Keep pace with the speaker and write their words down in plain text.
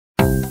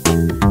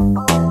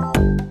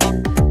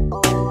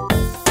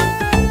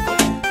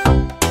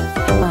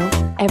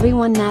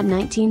everyone, at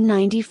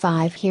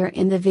 1995 here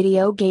in the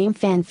video game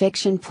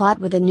fanfiction plot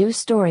with a new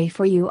story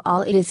for you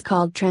all. It is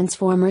called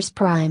Transformers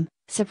Prime,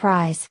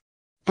 surprise!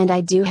 And I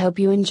do hope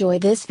you enjoy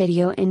this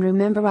video, and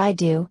remember, I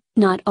do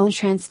not own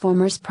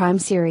Transformers Prime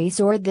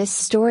series or this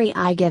story.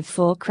 I give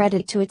full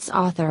credit to its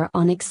author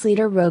Onyx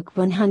Leader Rogue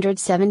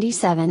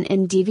 177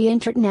 in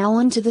DeviantArt. Now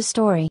on to the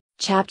story,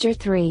 Chapter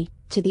 3,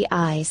 To the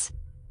Eyes.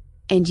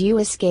 And you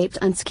escaped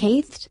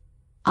unscathed?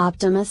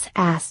 Optimus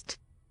asked.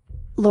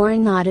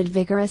 Lauren nodded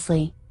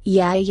vigorously.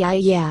 Yeah.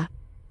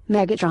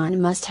 Megatron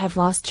must have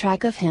lost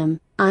track of him.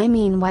 I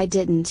mean, why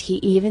didn't he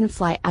even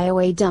fly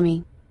away,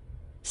 dummy?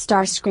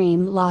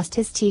 Starscream lost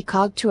his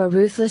TCOG to a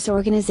ruthless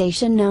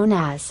organization known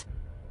as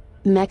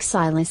Mech.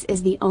 Silas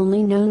is the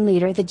only known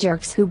leader. The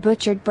jerks who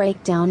butchered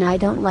Breakdown, I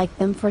don't like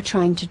them for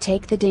trying to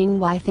take the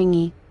ding-why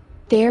thingy.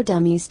 They're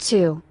dummies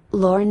too,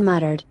 Lauren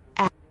muttered.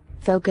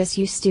 Focus,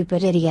 you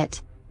stupid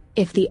idiot.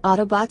 If the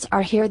Autobots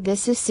are here,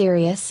 this is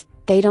serious.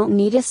 They don't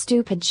need a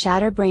stupid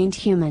shatterbrained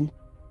human.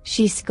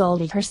 She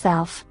scolded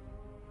herself.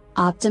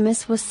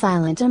 Optimus was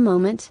silent a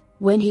moment,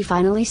 when he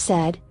finally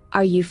said,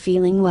 "Are you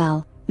feeling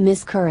well,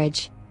 Miss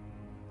Courage?"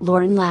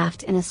 Lauren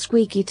laughed in a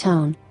squeaky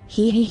tone.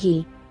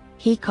 He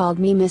called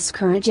me Miss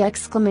Courage!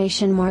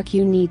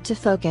 You need to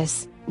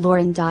focus,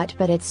 Lauren.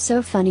 But it's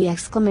so funny!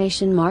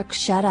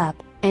 Shut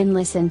up, and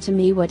listen to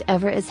me.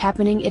 Whatever is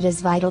happening, it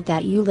is vital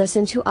that you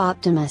listen to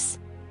Optimus.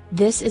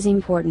 This is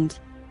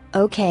important.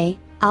 Okay,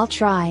 I'll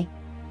try.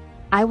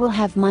 I will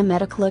have my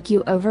medic look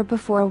you over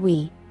before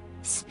we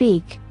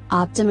speak,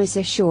 Optimus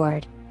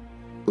assured.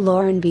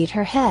 Lauren beat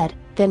her head,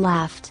 then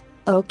laughed.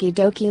 Okie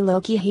dokie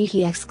Loki,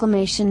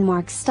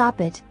 Stop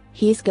it,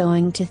 he's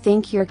going to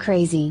think you're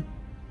crazy.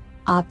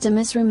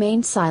 Optimus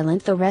remained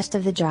silent the rest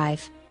of the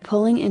drive,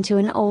 pulling into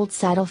an old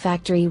saddle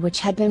factory which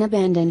had been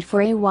abandoned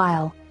for a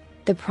while.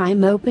 The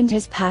Prime opened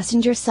his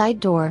passenger side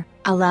door,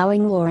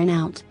 allowing Lauren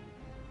out.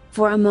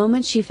 For a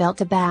moment she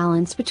felt a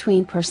balance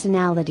between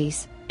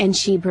personalities, and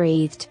she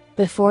breathed,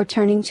 before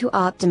turning to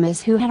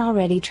Optimus, who had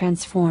already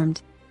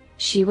transformed.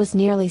 She was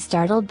nearly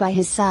startled by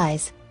his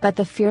size, but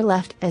the fear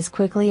left as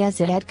quickly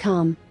as it had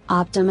come.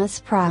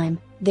 Optimus Prime,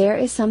 there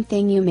is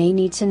something you may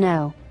need to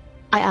know.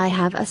 I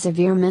have a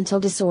severe mental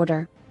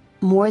disorder.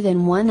 More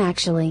than one,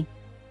 actually.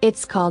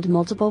 It's called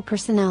multiple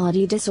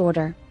personality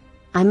disorder.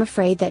 I'm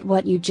afraid that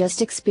what you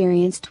just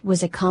experienced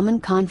was a common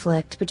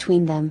conflict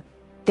between them.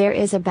 There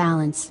is a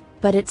balance,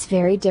 but it's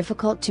very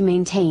difficult to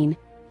maintain.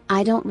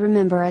 I don't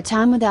remember a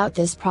time without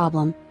this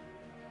problem.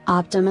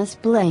 Optimus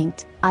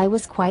blinked. I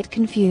was quite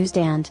confused,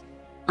 and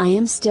I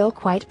am still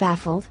quite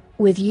baffled.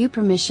 With you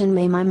permission,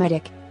 may my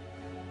medic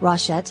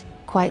Rochette,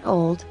 quite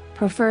old,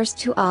 prefers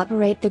to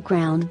operate the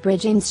ground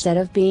bridge instead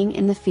of being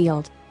in the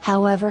field.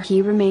 However,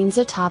 he remains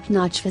a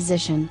top-notch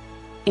physician.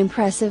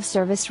 Impressive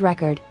service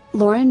record,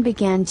 Lauren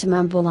began to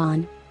mumble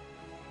on.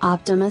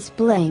 Optimus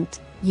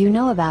blinked. You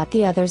know about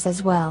the others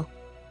as well?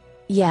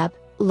 Yep,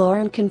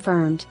 Lauren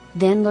confirmed,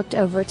 then looked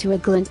over to a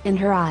glint in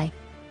her eye.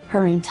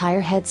 Her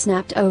entire head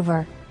snapped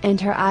over, and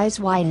her eyes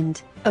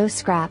widened. Oh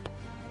scrap!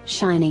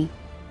 Shiny!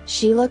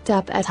 She looked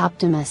up at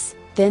Optimus,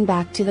 then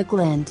back to the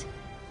glint.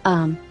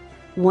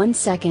 1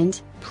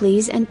 second,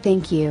 please and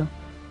thank you.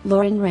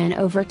 Lauren ran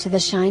over to the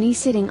shiny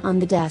sitting on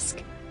the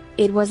desk.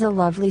 It was a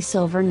lovely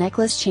silver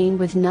necklace chain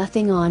with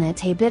nothing on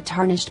it, a bit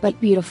tarnished but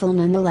beautiful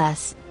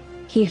nonetheless.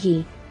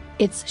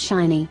 It's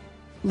shiny.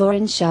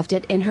 Lauren shoved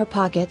it in her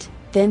pocket,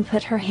 then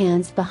put her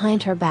hands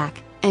behind her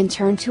back, and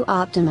turned to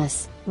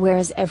Optimus.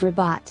 Where's every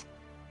bot?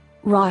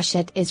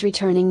 Rochette is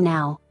returning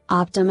now,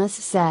 Optimus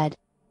said.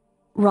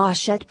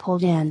 Rochette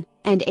pulled in,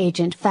 and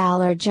Agent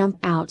Fowler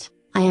jumped out.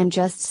 I am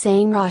just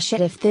saying, Rochette,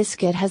 if this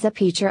kid has a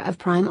picture of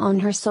Prime on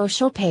her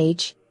social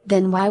page,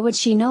 then why would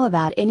she know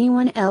about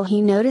anyone else?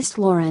 He noticed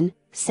Lauren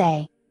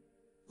say.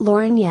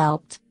 Lauren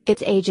yelped,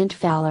 it's Agent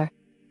Fowler.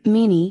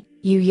 Meanie,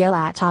 you yell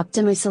at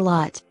Optimus a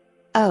lot.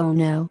 Oh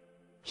no.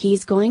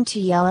 He's going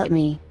to yell at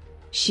me.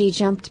 She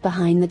jumped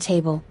behind the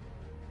table.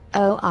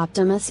 Oh,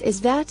 Optimus,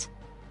 is that?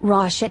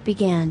 Rochette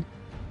began.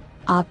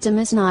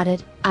 Optimus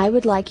nodded. I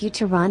would like you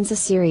to run a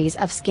series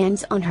of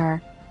scans on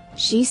her.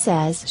 She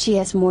says she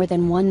has more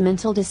than one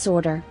mental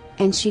disorder,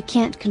 and she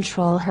can't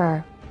control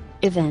her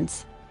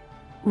events.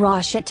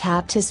 Rochette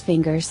tapped his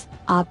fingers.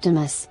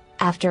 Optimus,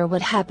 after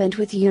what happened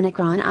with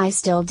Unicron, I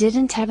still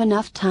didn't have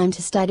enough time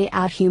to study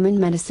out human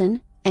medicine,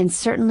 and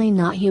certainly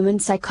not human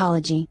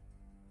psychology.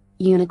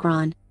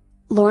 Unicron.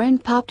 Lauren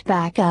popped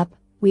back up.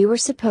 We were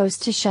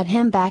supposed to shut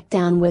him back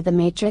down with the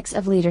Matrix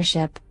of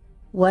Leadership.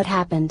 What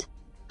happened?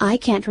 I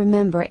can't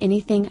remember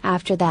anything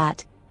after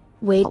that.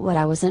 Wait, what?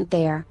 I wasn't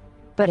there.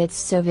 But it's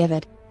so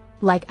vivid.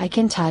 Like I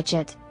can touch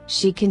it,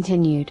 she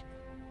continued.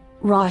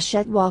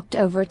 Rochette walked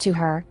over to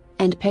her,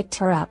 and picked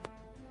her up.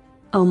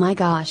 Oh my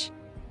gosh.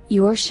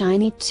 You're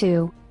shiny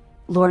too.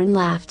 Lauren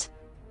laughed.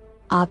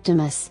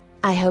 Optimus,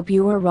 I hope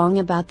you were wrong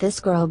about this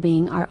girl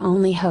being our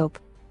only hope.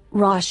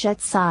 Rochette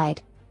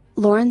sighed.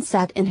 Lauren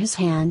sat in his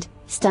hand,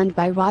 stunned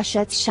by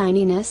Rochette's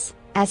shininess,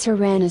 as her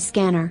ran a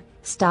scanner,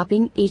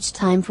 stopping each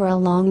time for a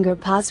longer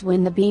pause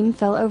when the beam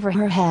fell over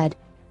her head.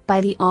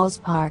 By the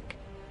Allspark.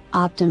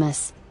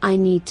 Optimus, I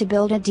need to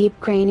build a deep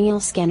cranial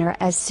scanner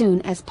as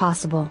soon as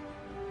possible.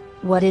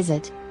 What is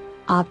it?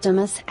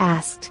 Optimus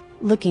asked,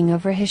 looking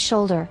over his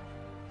shoulder.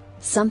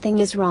 Something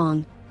is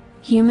wrong.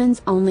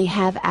 Humans only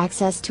have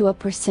access to a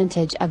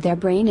percentage of their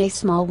brain, a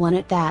small one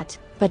at that,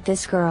 but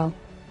this girl.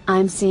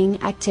 I'm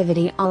seeing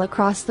activity all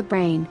across the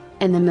brain,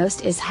 and the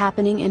most is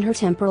happening in her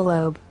temporal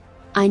lobe.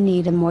 I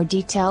need a more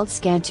detailed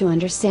scan to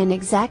understand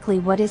exactly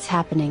what is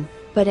happening,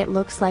 but it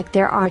looks like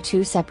there are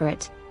two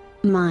separate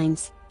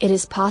minds. It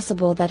is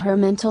possible that her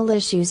mental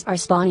issues are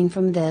spawning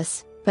from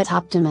this, but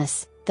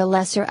Optimus, the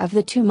lesser of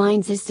the two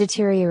minds, is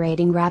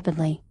deteriorating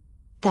rapidly.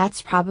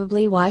 That's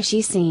probably why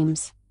she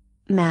seems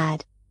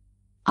mad.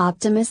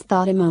 Optimus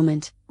thought a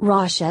moment.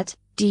 Roshet,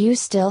 do you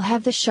still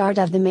have the shard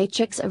of the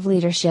Matrix of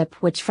Leadership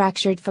which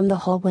fractured from the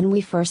hole when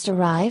we first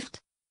arrived?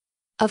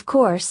 Of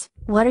course,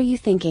 what are you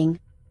thinking?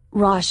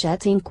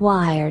 Roshet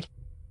inquired.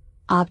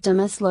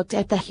 Optimus looked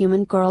at the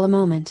human girl a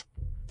moment.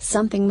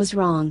 Something was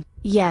wrong,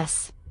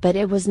 yes, but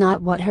it was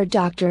not what her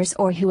doctors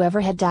or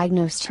whoever had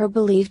diagnosed her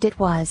believed it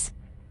was.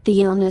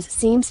 The illness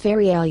seems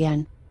very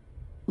alien.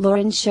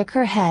 Lauren shook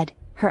her head,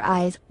 her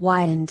eyes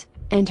widened,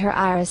 and her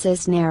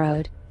irises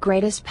narrowed.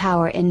 Greatest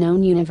power in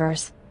known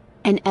universe.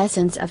 An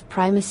essence of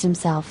Primus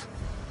himself.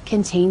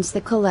 Contains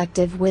the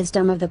collective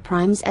wisdom of the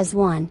Primes as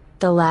one.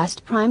 The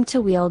last Prime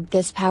to wield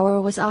this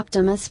power was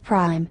Optimus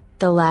Prime,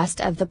 the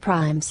last of the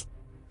Primes.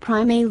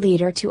 Prime, a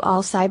leader to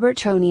all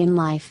Cybertronian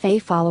life, a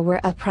follower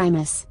of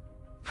Primus.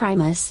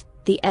 Primus,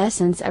 the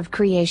essence of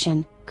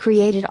creation,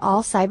 created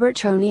all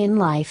Cybertronian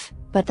life,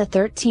 but the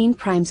 13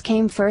 Primes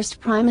came first.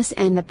 Primus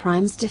and the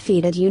Primes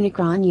defeated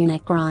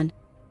Unicron.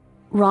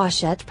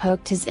 Roshet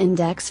poked his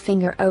index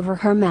finger over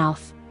her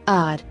mouth.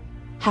 Odd.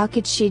 How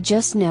could she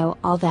just know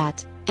all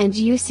that, and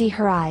you see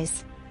her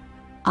eyes?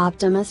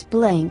 Optimus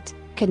blinked.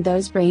 Could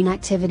those brain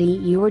activity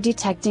you were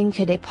detecting,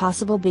 could it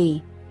possible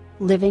be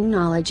living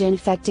knowledge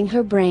infecting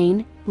her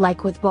brain,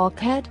 like with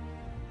Bulkhead?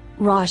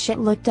 Roshet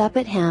looked up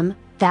at him.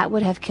 That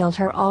would have killed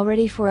her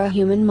already for a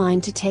human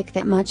mind to take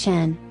that much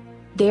in.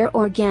 Their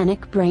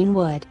organic brain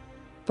would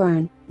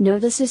burn. No,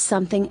 this is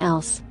something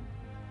else.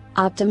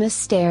 Optimus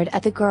stared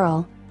at the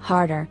girl,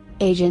 harder.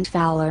 Agent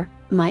Fowler,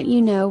 might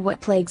you know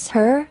what plagues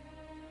her?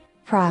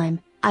 Prime,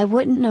 I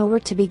wouldn't know where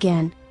to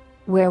begin.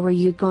 Where were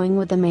you going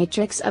with the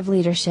Matrix of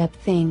Leadership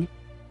thing?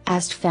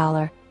 Asked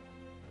Fowler.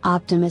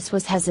 Optimus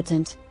was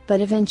hesitant,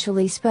 but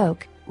eventually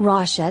spoke.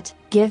 Roshet,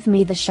 give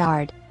me the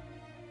shard.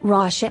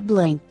 Roshet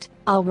blinked.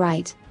 All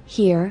right,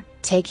 here,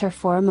 take her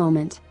for a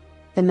moment.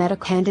 The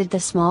medic handed the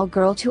small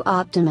girl to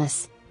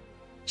Optimus.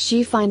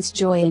 She finds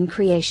joy in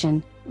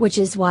creation, which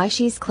is why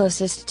she's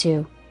closest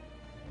to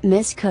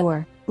Miss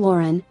Coer.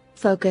 Lauren,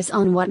 focus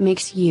on what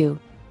makes you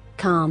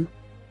calm.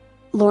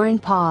 Lauren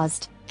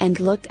paused, and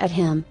looked at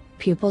him,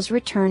 pupils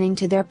returning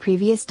to their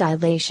previous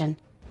dilation.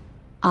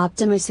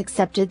 Optimus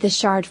accepted the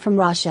shard from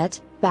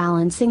Roshet,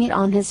 balancing it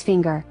on his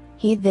finger.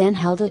 He then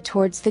held it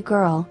towards the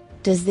girl.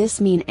 Does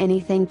this mean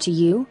anything to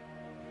you?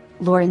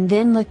 Lauren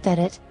then looked at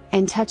it,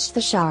 and touched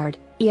the shard.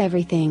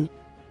 Everything.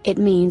 It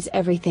means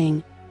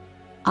everything.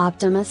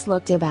 Optimus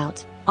looked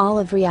about. All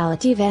of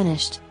reality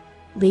vanished,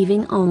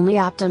 leaving only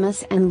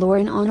Optimus and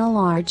Lauren on a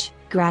large,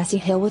 grassy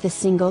hill with a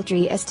single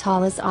tree as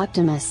tall as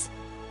Optimus.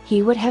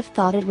 He would have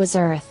thought it was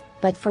Earth,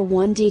 but for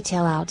one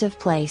detail out of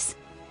place.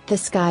 The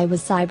sky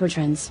was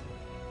Cybertron's.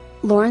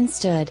 Lauren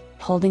stood,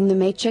 holding the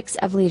Matrix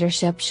of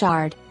Leadership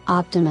shard.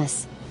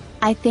 Optimus.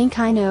 I think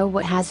I know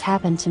what has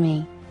happened to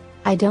me.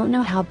 I don't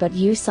know how, but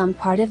some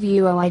part of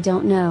you, I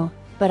don't know,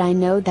 but I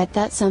know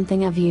that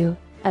something of you,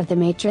 of the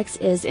Matrix,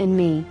 is in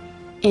me.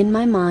 In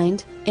my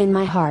mind, in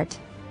my heart.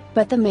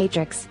 But the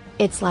Matrix,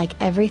 it's like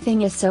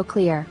everything is so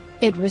clear,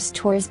 it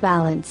restores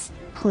balance.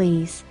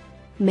 Please.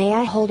 May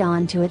I hold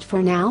on to it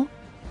for now?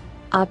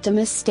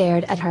 Optimus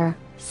stared at her.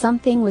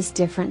 Something was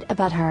different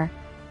about her.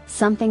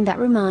 Something that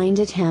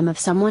reminded him of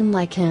someone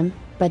like him,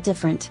 but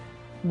different.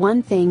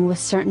 One thing was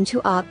certain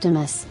to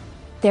Optimus.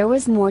 There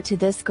was more to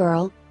this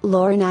girl,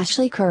 Lauren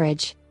Ashley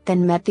Courage,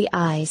 than met the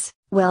eyes.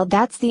 Well,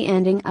 that's the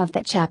ending of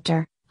that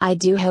chapter. I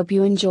do hope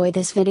you enjoy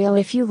this video.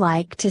 If you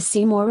like to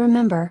see more,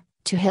 remember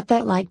to hit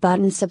that like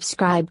button,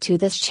 subscribe to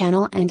this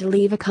channel, and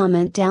leave a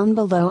comment down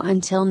below.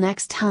 Until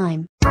next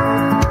time.